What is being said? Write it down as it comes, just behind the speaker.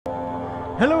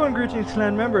Hello and greetings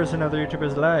clan members and other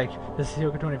YouTubers alike. This is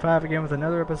Yoka25 again with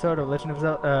another episode of Legend of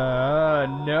Zelda.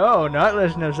 No, not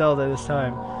Legend of Zelda this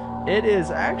time. It is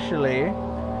actually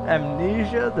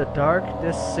Amnesia: The Dark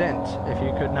Descent, if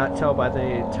you could not tell by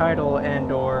the title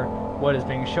and or what is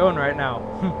being shown right now.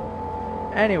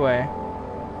 Anyway,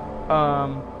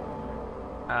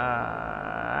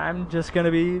 I'm just gonna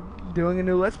be doing a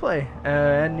new Let's Play,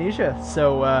 Amnesia.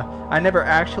 So, I never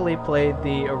actually played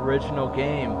the original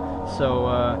game.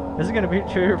 So, this is gonna be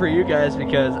true for you guys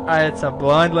because it's a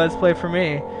blind Let's Play for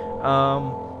me.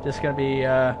 Just gonna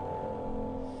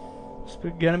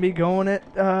be going it,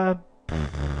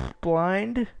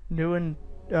 blind, doing,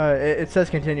 it says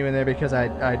continue in there because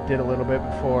I did a little bit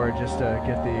before just to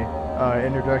get the,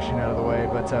 introduction out of the way,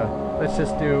 but, let's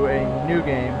just do a new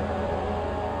game.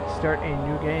 Start a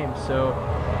new game, so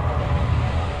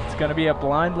it's gonna be a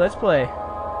blind Let's Play.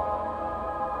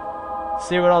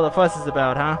 See what all the fuss is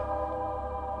about, huh?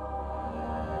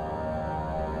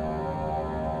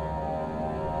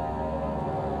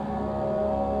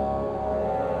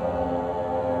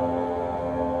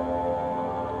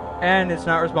 And it's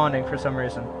not responding for some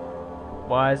reason.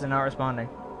 Why is it not responding?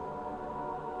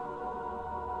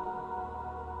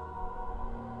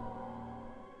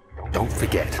 Don't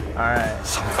forget. Alright.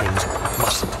 Some things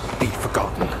mustn't be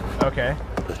forgotten. Okay.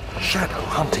 The shadow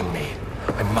hunting me.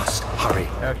 I must hurry.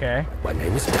 Okay. My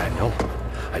name is Daniel.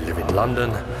 I live in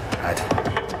London at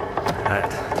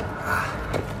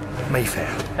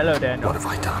Mayfair. Hello, Daniel. What have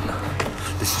I done?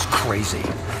 This is crazy.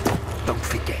 Don't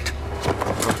forget.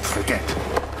 Don't forget.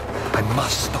 I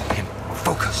must stop him.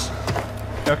 Focus.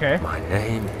 Okay. My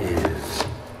name is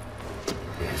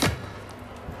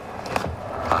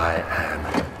I am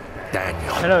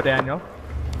Daniel. Hello, Daniel.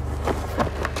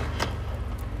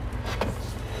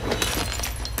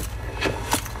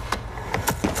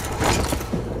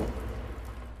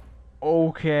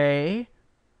 Okay.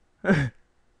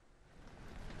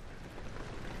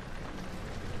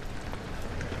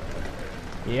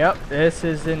 Yep, this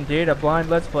is indeed a blind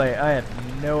Let's Play. I have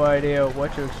no idea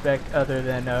what to expect other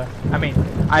than, I mean,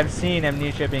 I've seen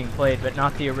Amnesia being played, but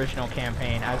not the original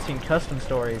campaign. I've seen custom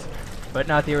stories, but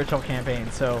not the original campaign,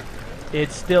 so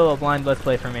it's still a blind Let's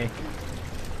Play for me.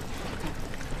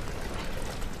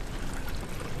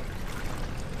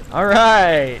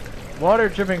 Alright! Water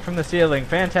dripping from the ceiling.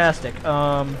 Fantastic.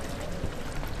 Alright.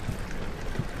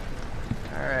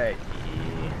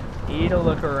 E to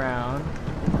look around.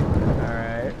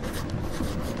 Alright.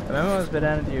 The memo has been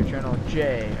added to your journal.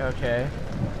 J. Okay.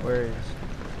 Where is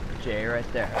J? Right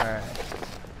there.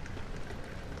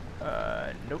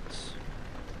 Alright. Notes.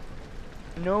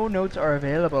 No notes are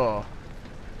available.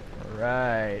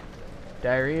 Right.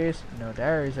 Diaries? No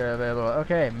diaries are available.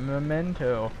 Okay.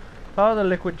 Memento. Follow the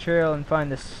liquid trail and find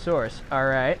the source.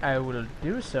 Alright, I will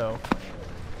do so.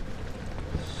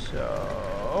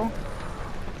 So...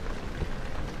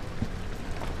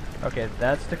 okay,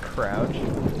 that's the crouch.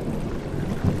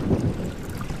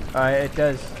 It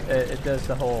does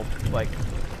the whole, like,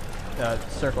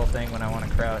 circle thing when I want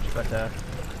to crouch, but,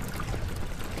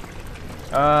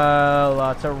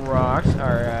 lots of rocks.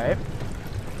 Alright.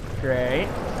 Great.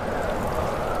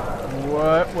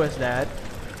 What was that?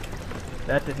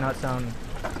 That did not sound...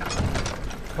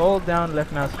 hold down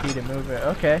left mouse key to move it.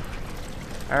 Okay.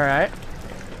 Alright.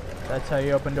 That's how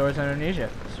you open doors in Amnesia.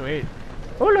 Sweet.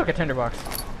 Oh, look, a tinderbox.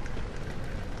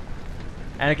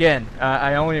 And again,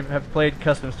 I only have played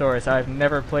custom stories. I've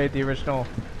never played the original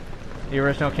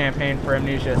campaign for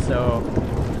Amnesia, so...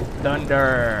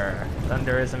 Thunder.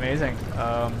 Thunder is amazing.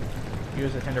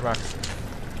 Use a tinderbox.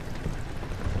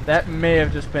 That may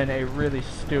have just been a really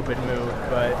stupid move,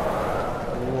 but...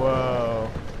 whoa.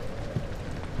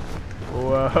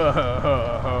 Whoa.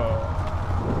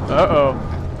 Uh-oh.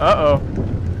 Uh-oh.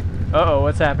 Uh-oh,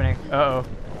 what's happening? Uh-oh.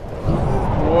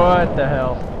 What the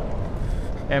hell?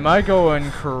 Am I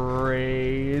going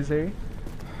crazy?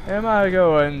 Am I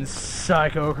going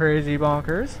psycho crazy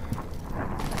bonkers?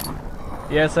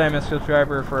 Yes, I'm a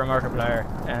subscriber for a Markiplier,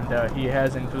 and he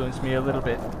has influenced me a little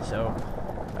bit, so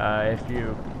if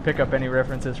you pick up any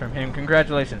references from him,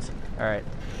 congratulations. Alright.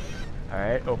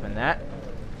 Alright, open that.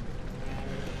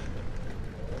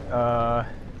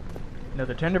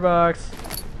 Another tinderbox.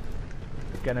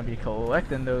 Gonna be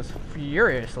collecting those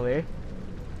furiously.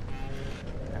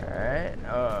 Alright,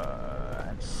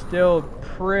 I'm still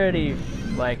pretty,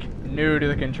 like, new to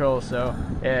the controls, so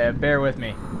bear with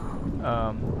me.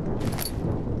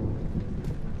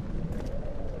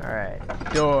 Alright,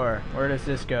 door. Where does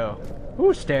this go?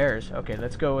 Ooh, stairs. Okay,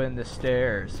 let's go in the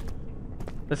stairs.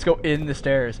 Let's go in the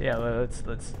stairs. Yeah, let's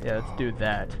do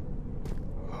that.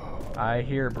 I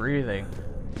hear breathing.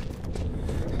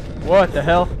 What the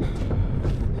hell?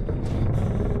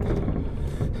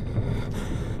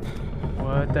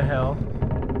 What the hell?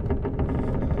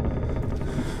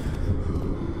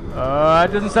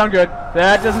 That doesn't sound good.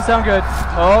 That doesn't sound good.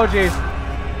 Oh, jeez.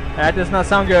 That does not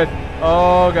sound good.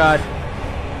 Oh, God.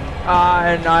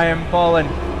 And I am fallen.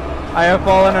 I have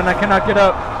fallen and I cannot get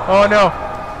up. Oh, no.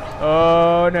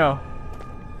 Oh, no.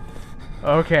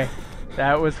 Okay.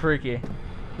 That was freaky.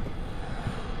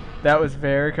 That was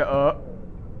very oh.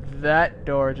 That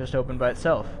door just opened by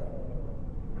itself.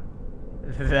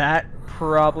 That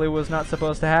probably was not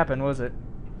supposed to happen, was it?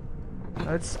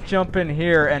 Let's jump in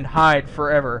here and hide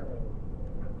forever.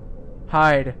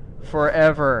 Hide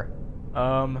forever.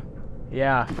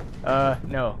 Yeah.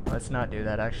 No, let's not do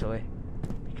that actually.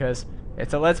 Because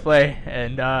it's a Let's Play,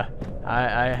 and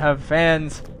I have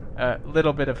fans,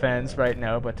 little bit of fans right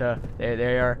now, but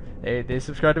they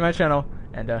subscribe to my channel,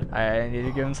 and I need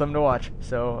to give them something to watch.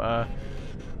 So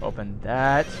open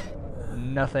that.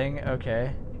 Nothing.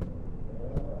 Okay.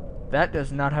 That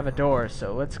does not have a door,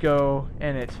 so let's go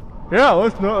in it. Yeah,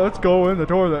 let's go in the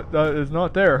door that is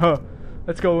not there, huh?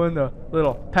 Let's go in the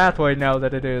little pathway now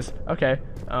that it is. Okay.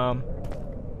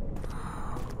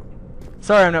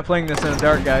 Sorry I'm not playing this in the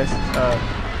dark, guys.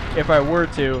 If I were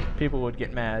to, people would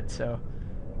get mad, so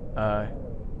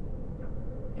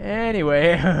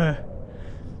anyway,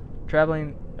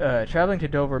 traveling to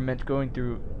Dover meant going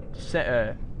through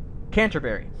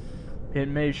Canterbury. He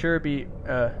made sure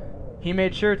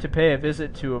to pay a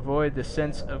visit to avoid the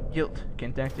sense of guilt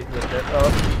connected with it.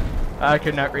 Oh, I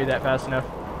could not read that fast enough.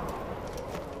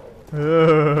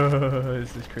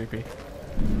 This is creepy.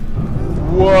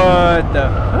 What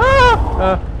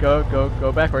the?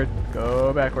 Go backward.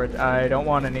 Go backward. I don't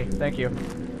want any. Thank you.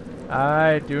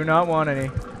 I do not want any.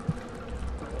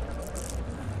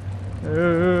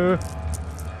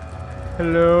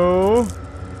 Hello?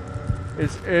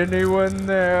 Is anyone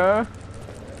there?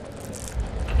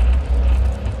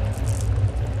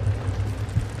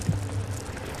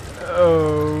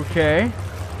 Okay.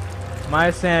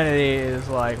 My sanity is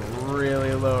like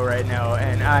really low right now,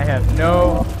 and I have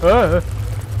no.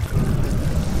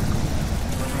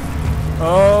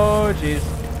 Oh jeez.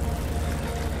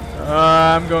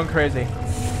 I'm going crazy.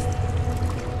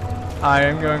 I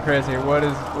am going crazy. What?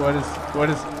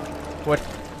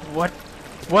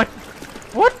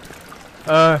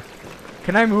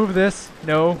 Can I move this?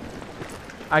 No.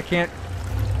 I can't.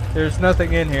 There's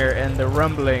nothing in here, and the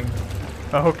rumbling.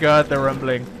 Oh god, the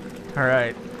rumbling.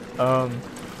 Alright.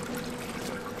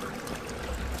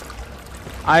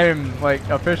 I am, like,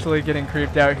 officially getting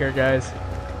creeped out here, guys.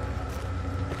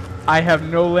 I have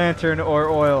no lantern or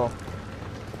oil.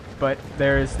 But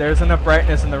there's enough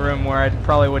brightness in the room where I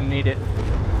probably wouldn't need it.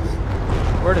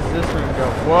 Where does this room go?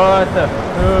 What the?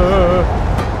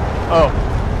 Oh.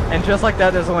 And just like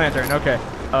that, there's a lantern. Okay.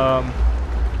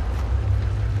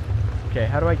 Okay,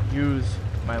 how do I use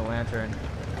my lantern?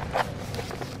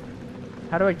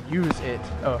 How do I use it?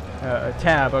 Oh,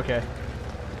 tab, okay.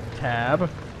 Tab.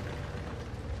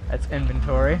 That's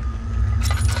inventory.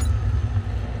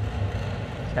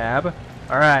 Tab.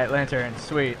 Alright, lantern,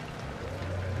 sweet.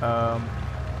 How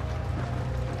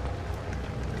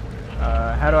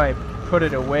do I put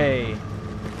it away?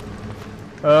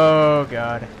 Oh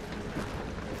god.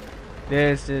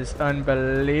 This is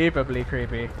unbelievably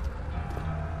creepy.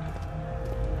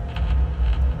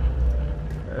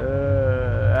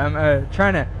 I'm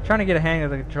trying to get a hang of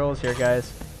the controls here,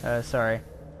 guys. Sorry.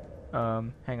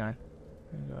 Hang on.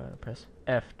 Press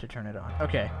F to turn it on.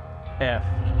 Okay. F.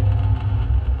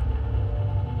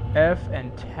 F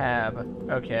and tab.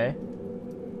 Okay.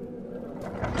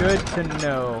 Good to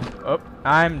know. Oh,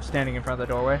 I'm standing in front of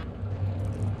the doorway.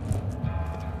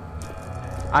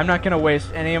 I'm not gonna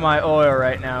waste any of my oil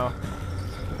right now.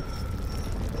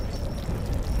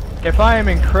 If I am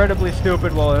incredibly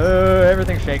stupid, well,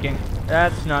 everything's shaking.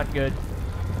 That's not good.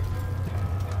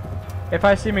 If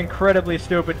I seem incredibly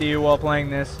stupid to you while playing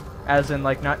this, as in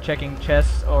like not checking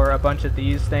chests or a bunch of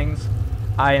these things,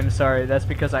 I am sorry. That's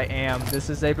because I am. This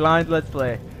is a blind Let's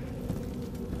Play.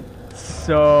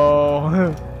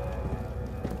 So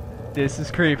this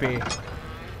is creepy.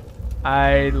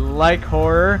 I like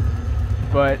horror,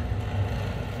 but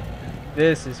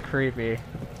this is creepy.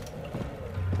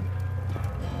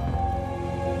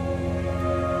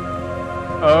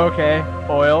 Okay,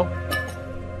 oil.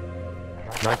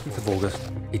 19th of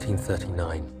August,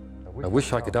 1839. I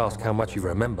wish I could ask how much you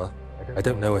remember. I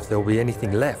don't know if there'll be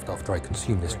anything left after I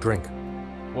consume this drink.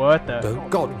 What the? Though,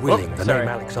 God willing, the sorry. name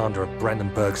Alexander of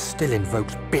Brandenburg still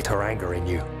invokes bitter anger in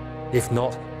you. If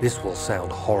not, this will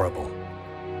sound horrible.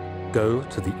 Go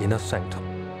to the inner sanctum,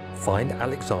 find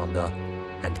Alexander,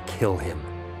 and kill him.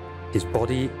 His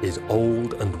body is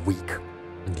old and weak,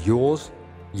 and yours,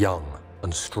 young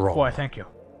and strong. Why, thank you.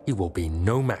 He will be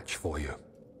no match for you.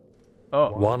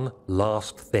 Oh. One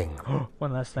last thing.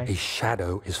 One last A thing.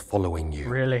 shadow is following you.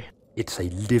 Really? It's a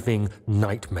living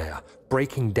nightmare,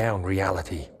 breaking down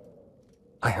reality.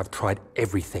 I have tried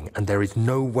everything, and there is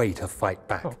no way to fight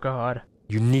back. Oh, God.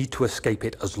 You need to escape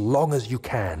it as long as you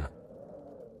can.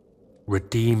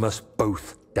 Redeem us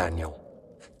both, Daniel.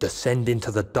 Descend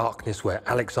into the darkness where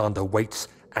Alexander waits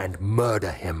and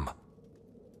murder him.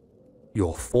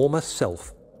 Your former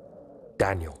self,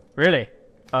 Daniel. Really?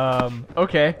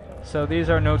 Okay. So these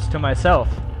are notes to myself.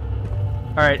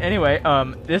 Alright, anyway,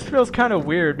 this feels kind of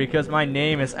weird because my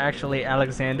name is actually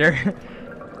Alexander.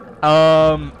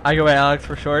 I go by Alex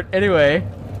for short. Anyway,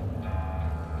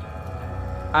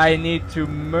 I need to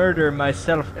murder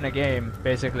myself in a game,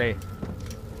 basically.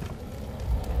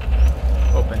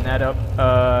 Open that up,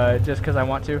 just because I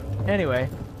want to. Anyway,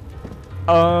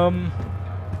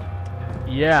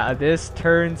 yeah, this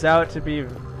turns out to be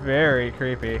very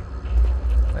creepy.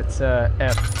 Let's,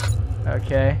 F.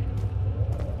 Okay.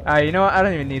 You know what? I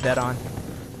don't even need that on.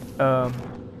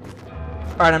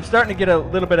 Alright, I'm starting to get a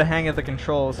little bit of hang of the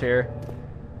controls here.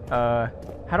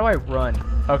 How do I run?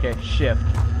 Okay, shift.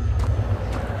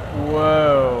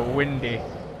 Whoa, windy.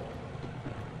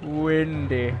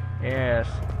 Windy, yes.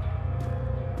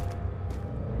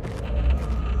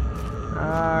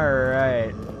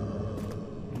 Alright.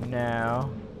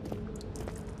 Now,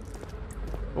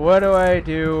 what do I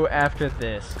do after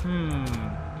this?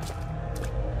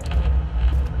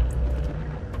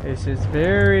 This is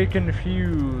very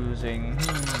confusing.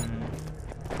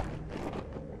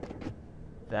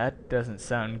 That doesn't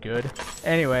sound good.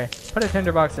 Anyway, put a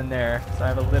tinderbox in there so I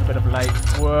have a little bit of light.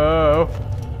 Whoa!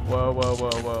 Whoa, whoa,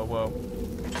 whoa, whoa,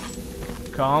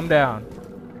 whoa. Calm down.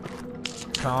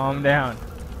 Calm down.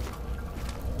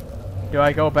 Do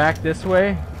I go back this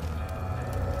way?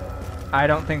 I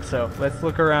don't think so. Let's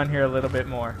look around here a little bit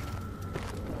more.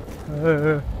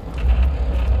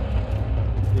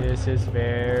 This is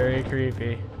very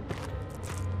creepy.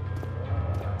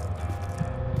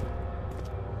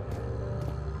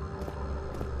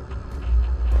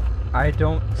 I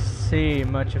don't see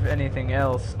much of anything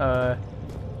else. There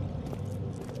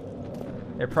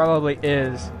probably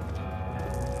is.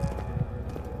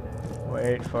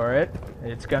 Wait for it.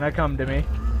 It's gonna come to me.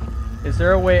 Is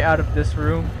there a way out of this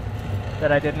room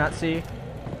that I did not see?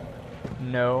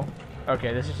 No.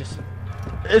 Okay, this is just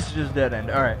dead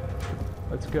end. Alright.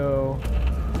 Let's go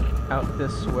out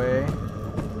this way.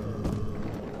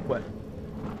 What?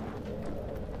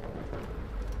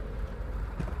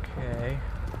 Okay.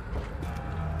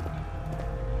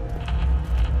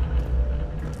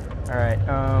 Alright,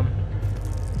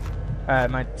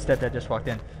 my stepdad just walked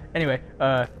in. Anyway,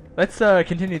 let's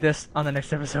continue this on the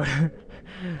next episode.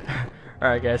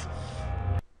 Alright, guys.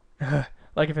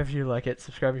 Like if you like it,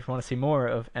 subscribe if you want to see more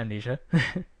of Amnesia.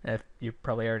 If you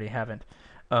probably already haven't.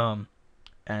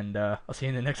 And I'll see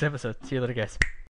you in the next episode. See you later, guys.